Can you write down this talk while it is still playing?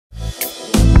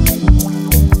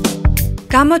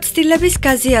გამოცდილების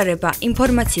გაზიარება,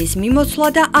 ინფორმაციის მიმოცვლა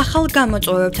და ახალ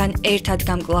გამოწვევებთან ერთად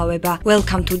გამკლავება.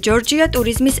 Welcome to Georgia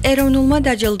ტურიზმის ეროვნულმა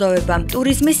დაჯილდოებამ.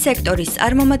 ტურიზმის სექტორის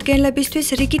წარმომადგენლებისთვის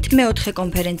რიგით მე-4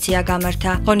 კონფერენცია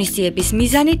გამართა. ღონისძიების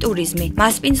მიზანი ტურიზმი,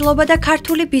 მასპინძლობა და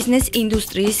ქართული ბიზნეს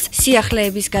ინდუსტრიის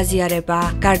სიახლეების გაზიარებაა.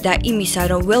 გარდა იმისა,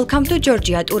 რომ Welcome to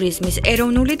Georgia ტურიზმის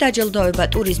ეროვნული დაჯილდოება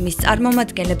ტურიზმის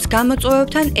წარმომადგენლებს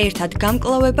გამოწვევებთან ერთად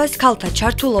გამკლავებას, ქალთა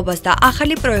ჩართულობას და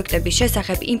ახალი პროექტების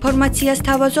შესახებ ინფორმაციას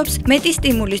თავაზობს, მეტი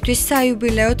სტიმულისთვის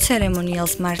საიუბილეო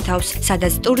ცერემონიალს მართავს,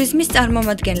 სადაც ტურიზმის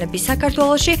წარმომადგენლები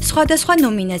საქართველოში სხვადასხვა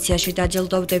ნომინაციაში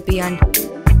დაჯილდოვდებიან.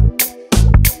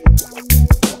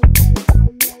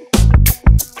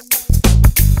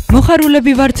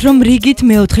 მოხარულები ვართ, რომ რიგით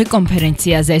მე-4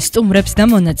 კონფერენციაზე სტუმრებს და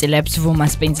მონაწილეებს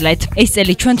ვუმასპინძლეთ. ეს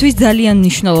წელი ჩვენთვის ძალიან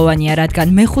მნიშვნელოვანია, რადგან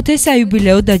მე-5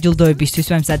 საიუბილეო დაჯილდოებისთვის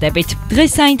ვემზადებით.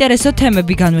 დღეს საინტერესო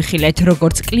თემები განვიხილეთ,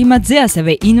 როგორც კლიმატზე,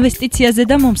 ასევე ინვესტიციაზე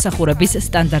და მომსახურების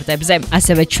სტანდარტებზე.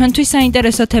 ასევე ჩვენთვის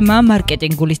საინტერესო თემაა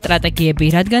მარკეტინგული სტრატეგიები,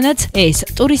 რადგანაც ეს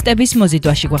ტურისტების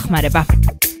მოზიდვაში გვეხმარება.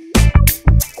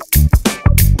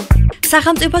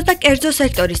 სახელმწიფოს და კერძო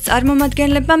სექტორის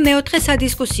წარმომადგენლებმა მე-4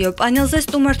 სადისკუსიო პანელზე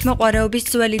სტუმართმოყვარეობის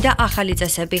ძველი და ახალი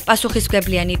წესები,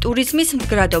 პასუხისმგებლიანი ტურიზმის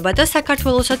მდგრადობა და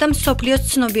საქართველოსა და მსოფლიოს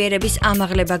ცნობიერების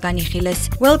ამაღლება განიხილეს.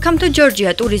 Welcome to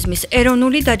Georgia ტურიზმის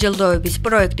ეროვნული დაჯილდოების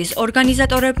პროექტის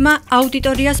ორგანიზატორებმა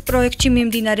აუდიტორიას პროექტში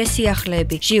მიმდინარე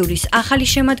სიახლეები, ჟიურის ახალი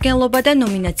შემადგენლობა და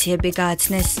ნომინაციები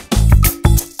გააცნეს.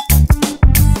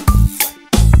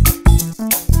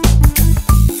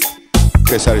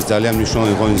 ეს არის ძალიან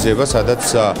მნიშვნელოვანი ღონისძიება, სადაც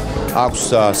აქვს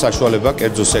საშუალება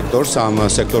კერძო სექტორს, ამ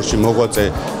სექტორში მოღვაწე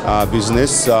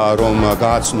ბიზნესს, რომ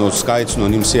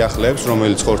გაიცნონ იმ სიახლეებს,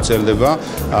 რომელიც ხორციელდება,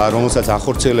 რომელსაც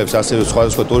ახორციელებს ასევე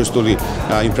სხვადასხვა ტურისტული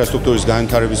ინფრასტრუქტურის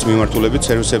განვითარების მიმართულებით,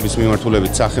 სერვისების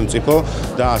მიმართულებით სახელმწიფო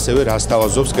და ასევე რას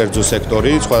თავაზობს კერძო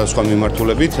სექტორი სხვადასხვა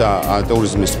მიმართულებით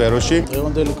ტურიზმის სფეროში.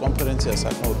 ეროვნული კონფერენცია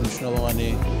საკმაოდ მნიშვნელოვანი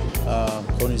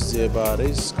ღონისძიება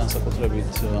არის,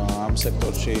 განსაკუთრებით ამ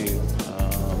სექტორში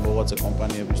მოღვაწე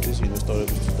კომპანიებისთვის,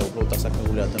 ინვესტორებისთვის და უბრალოდ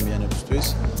დასაქმებული ადამიანებისთვის,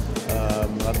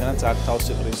 რადგანაც აქ თავს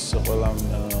იყრის ყველა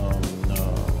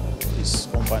ის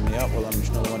კომპანია, ყველა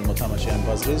მნიშვნელოვანი მოთამაშე ამ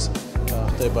ბაზრის,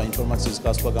 ხდება ინფორმაციის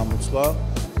გასვლა, გამოცვლა,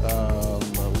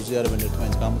 უზიარებენ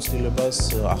ერთმანეთს გამოცდილებას,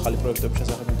 ახალი პროექტების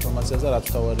შესახებ ინფორმაციაზე, რაც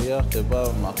თავარია, ხდება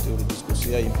აქტიური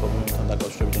დისკუსია იმ პრობლემებთან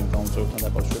დაკავშირებით, იმ გამოწვევებთან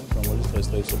დაკავშირებით, რომელიც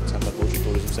დღესდღეობით საქართველოში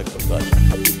ტურიზმის სექტორს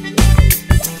გააჩნია.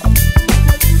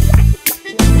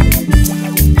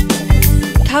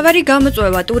 თავარი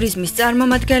გამოწვევა ტურიზმის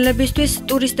წარმომადგენლებისთვის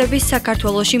ტურისტების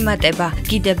საქართველოში მატება,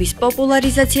 გიდების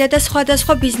პოპულარიზაცია და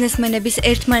სხვადასხვა ბიზნესმენების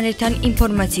ერთმანეთთან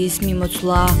ინფორმაციის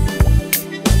მიმოცვლა.